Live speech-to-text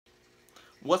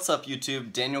What's up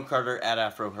YouTube? Daniel Carter at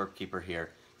AfroHerpkeeper here.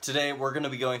 Today we're going to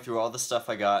be going through all the stuff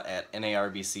I got at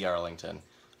NARBC Arlington.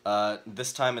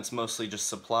 This time it's mostly just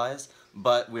supplies,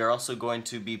 but we are also going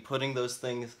to be putting those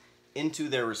things into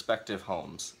their respective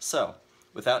homes. So,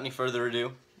 without any further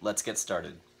ado, let's get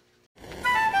started.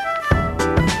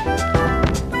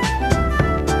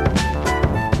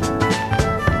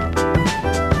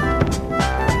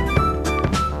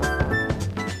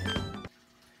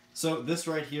 So this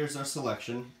right here is our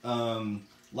selection.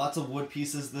 Lots of wood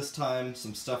pieces this time,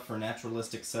 some stuff for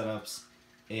naturalistic setups,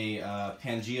 a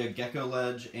Pangea gecko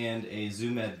ledge, and a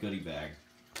Zoom Ed goodie bag.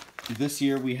 This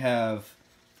year we have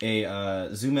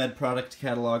a Zoom Ed product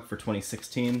catalog for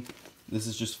 2016. This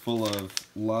is just full of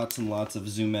lots and lots of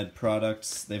Zoom Ed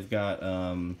products. They've got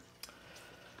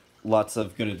lots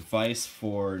of good advice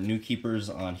for new keepers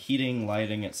on heating,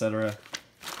 lighting, etc.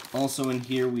 Also in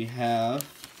here we have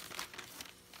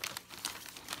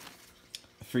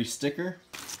free sticker,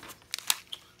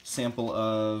 sample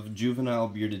of juvenile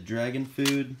bearded dragon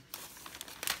food,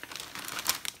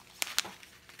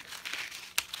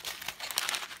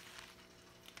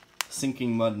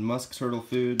 sinking mud musk turtle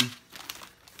food,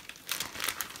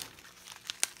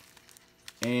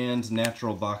 and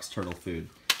natural box turtle food.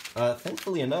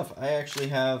 Thankfully enough, I actually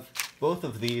have both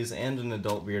of these and an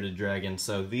adult bearded dragon,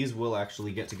 so these will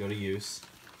actually get to go to use.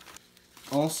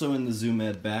 Also in the Zoom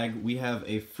Ed bag, we have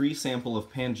a free sample of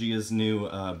Pangea's new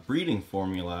breeding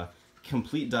formula,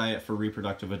 Complete Diet for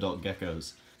Reproductive Adult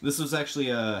Geckos. This was actually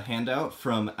a handout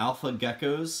from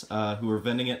Geckos, who are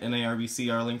vending at NARBC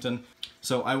Arlington,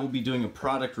 so I will be doing a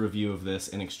product review of this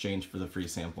in exchange for the free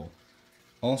sample.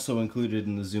 Also included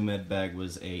in the Zoom Ed bag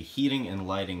was a heating and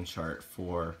lighting chart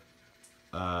for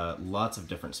lots of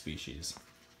different species.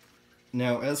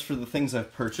 Now, as for the things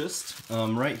I've purchased,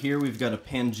 right here we've got a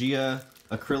Pangea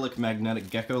acrylic magnetic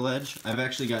gecko ledge. I've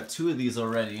actually got two of these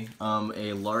already,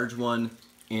 a large one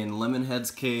in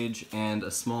Lemonhead's cage and a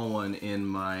small one in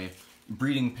my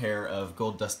breeding pair of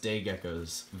Gold Dust Day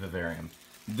Geckos vivarium.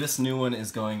 This new one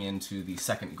is going into the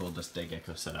second Gold Dust Day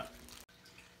Gecko setup.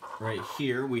 Right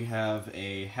here we have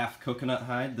a half coconut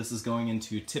hide. This is going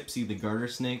into Tipsy the garter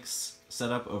snake's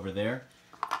setup over there.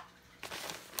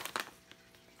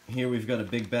 Here we've got a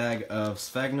big bag of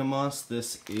sphagnum moss.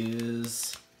 This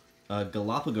is a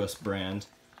Galapagos brand.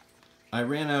 I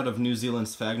ran out of New Zealand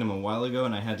sphagnum a while ago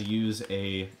and I had to use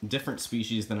a different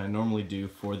species than I normally do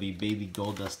for the baby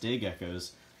Gold Dust Day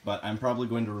Geckos, but I'm probably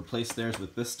going to replace theirs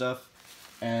with this stuff,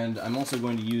 and I'm also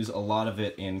going to use a lot of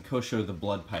it in Kosho the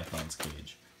blood python's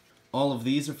cage. All of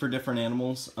these are for different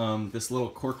animals. This little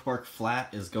corkbark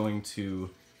flat is going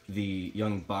to the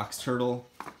young box turtle.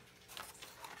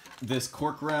 This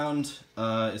cork round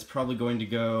is probably going to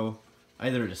go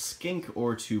either to Skink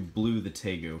or to Blue the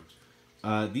Tegu.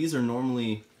 These are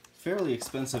normally fairly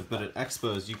expensive, but at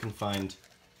expos you can find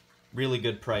really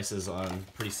good prices on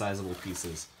pretty sizable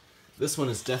pieces. This one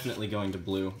is definitely going to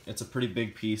Blue. It's a pretty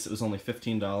big piece. It was only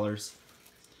 $15.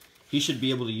 He should be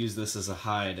able to use this as a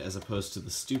hide as opposed to the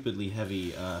stupidly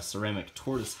heavy ceramic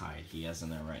tortoise hide he has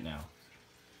in there right now.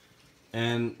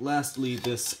 And lastly,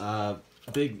 this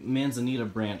big manzanita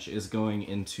branch is going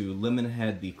into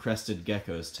Lemonhead the crested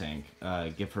gecko's tank.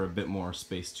 Give her a bit more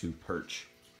space to perch.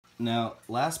 Now,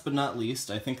 last but not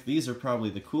least, I think these are probably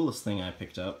the coolest thing I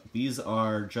picked up. These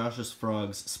are Josh's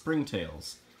Frog's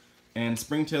springtails. And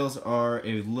springtails are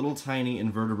a little tiny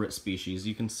invertebrate species.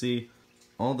 You can see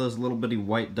all those little bitty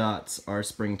white dots are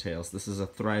springtails. This is a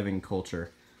thriving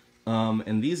culture.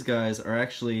 And these guys are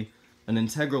actually an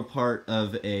integral part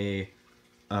of a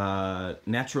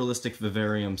naturalistic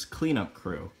vivarium's cleanup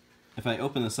crew. If I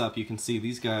open this up, you can see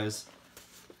these guys,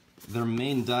 their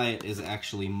main diet is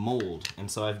actually mold,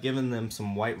 and so I've given them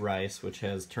some white rice, which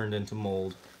has turned into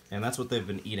mold, and that's what they've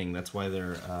been eating. That's why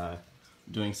they're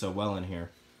doing so well in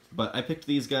here. But I picked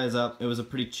these guys up. It was a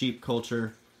pretty cheap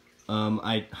culture.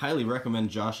 I highly recommend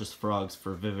Josh's Frogs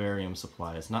for vivarium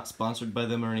supplies. Not sponsored by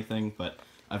them or anything, but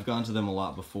I've gone to them a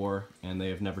lot before, and they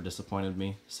have never disappointed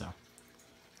me, so.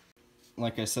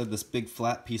 Like I said, this big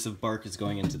flat piece of bark is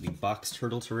going into the box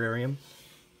turtle terrarium.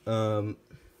 Going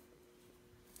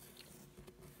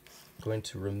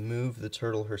to remove the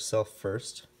turtle herself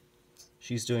first.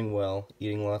 She's doing well,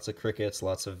 eating lots of crickets,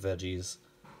 lots of veggies.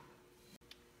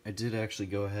 I did actually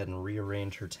go ahead and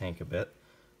rearrange her tank a bit.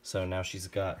 So now she's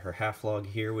got her half log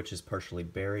here, which is partially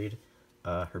buried,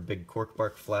 her big cork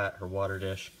bark flat, her water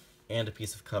dish, and a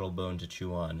piece of cuttle bone to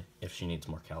chew on if she needs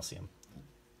more calcium.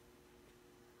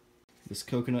 This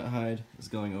coconut hide is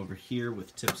going over here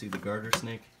with Tipsy the garter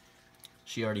snake.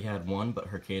 She already had one, but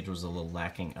her cage was a little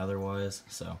lacking otherwise,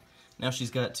 so now she's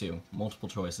got two. Multiple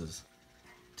choices.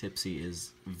 Tipsy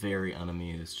is very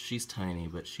unamused. She's tiny,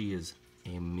 but she is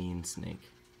a mean snake.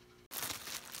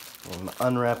 Well, I'm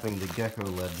unwrapping the gecko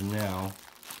ledge now.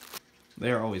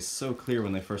 They are always so clear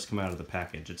when they first come out of the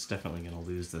package. It's definitely going to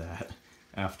lose that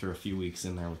after a few weeks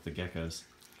in there with the geckos.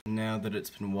 Now that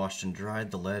it's been washed and dried,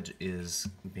 the ledge is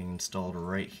being installed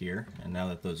right here, and now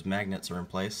that those magnets are in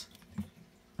place,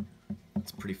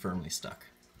 it's pretty firmly stuck.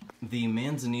 The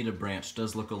manzanita branch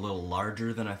does look a little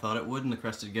larger than I thought it would in the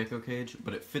crested gecko cage,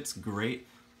 but it fits great,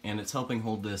 and it's helping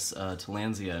hold this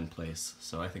tillandsia in place,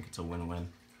 so I think it's a win-win.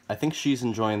 I think she's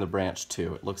enjoying the branch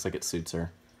too. It looks like it suits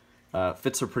her.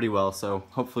 Fits her pretty well, so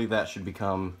hopefully that should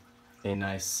become a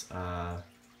nice,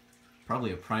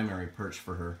 probably a primary perch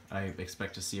for her. I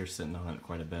expect to see her sitting on it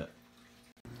quite a bit.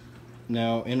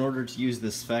 Now, in order to use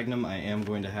this sphagnum, I am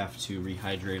going to have to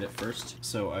rehydrate it first.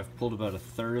 So I've pulled about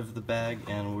 1/3 of the bag,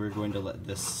 and we're going to let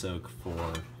this soak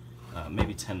for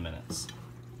maybe 10 minutes.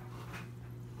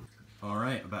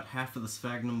 Alright, about half of the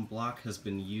sphagnum block has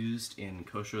been used in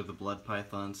Kosho the Blood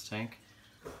Python's tank.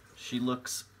 She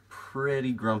looks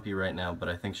pretty grumpy right now, but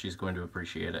I think she's going to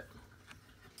appreciate it.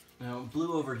 Now,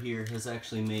 Blue over here has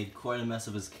actually made quite a mess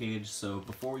of his cage, so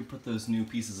before we put those new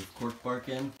pieces of cork bark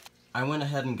in, I went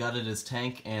ahead and gutted his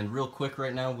tank, and real quick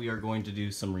right now we are going to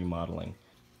do some remodeling.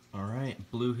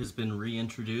 Alright, Blue has been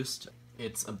reintroduced.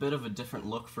 It's a bit of a different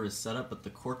look for his setup, but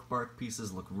the cork bark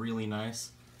pieces look really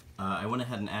nice. I went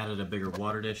ahead and added a bigger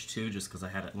water dish too, just because I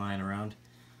had it lying around.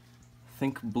 I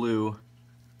think Blue,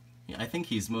 yeah, I think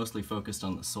he's mostly focused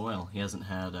on the soil. He hasn't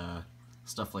had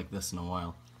stuff like this in a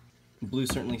while. Blue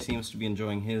certainly seems to be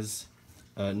enjoying his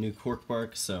new cork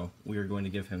bark, so we are going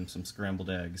to give him some scrambled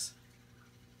eggs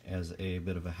as a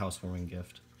bit of a housewarming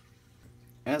gift.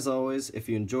 As always, if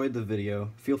you enjoyed the video,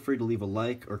 feel free to leave a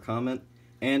like or comment,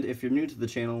 and if you're new to the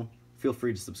channel, feel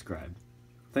free to subscribe.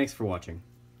 Thanks for watching.